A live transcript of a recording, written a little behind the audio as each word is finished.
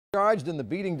Charged in the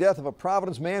beating death of a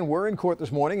Providence man were in court this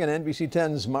morning, and NBC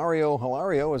 10's Mario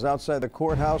Hilario is outside the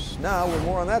courthouse now with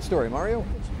more on that story. Mario?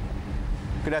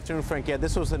 Good afternoon, Frank. Yeah,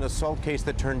 this was an assault case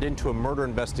that turned into a murder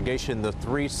investigation. The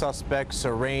 3 suspects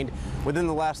arraigned within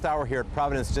the last hour here at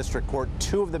Providence District Court.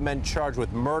 2 of the men charged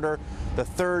with murder, the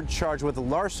 3rd charged with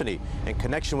larceny in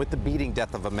connection with the beating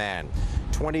death of a man.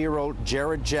 20-year-old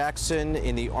Jared Jackson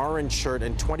in the orange shirt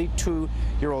and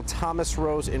 22-year-old Thomas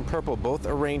Rose in purple, both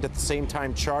arraigned at the same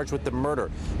time, charged with the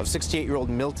murder of 68-year-old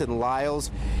Milton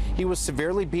Lyles. He was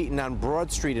severely beaten on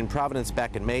Broad Street in Providence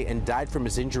back in May and died from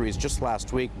his injuries just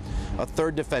last week. A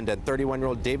 3rd defendant,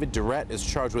 31-year-old David Durrett, is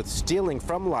charged with stealing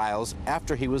from Lyles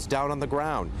after he was down on the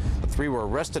ground. The 3 were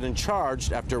arrested and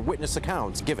charged after witness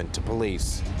accounts given to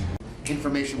police.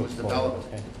 Information was developed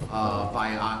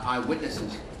by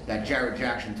eyewitnesses that Jared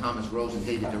Jackson, Thomas Rose, and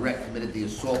David Durrett committed the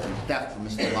assault and theft from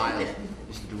Mr. Lyles.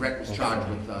 Mr. Durrett was charged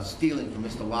with stealing from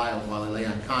Mr. Lyles while he lay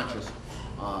unconscious.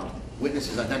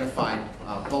 Witnesses identified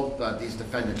both these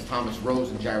defendants, Thomas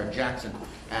Rose and Jared Jackson,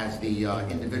 as the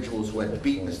individuals who had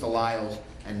beat Mr. Lyles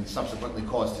and subsequently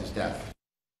caused his death.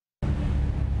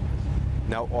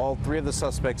 Now, all 3 of the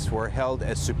suspects were held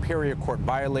as Superior Court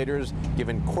violators,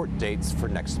 given court dates for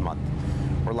next month.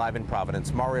 We're live in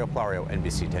Providence. Mario Hilario,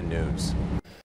 NBC 10 News.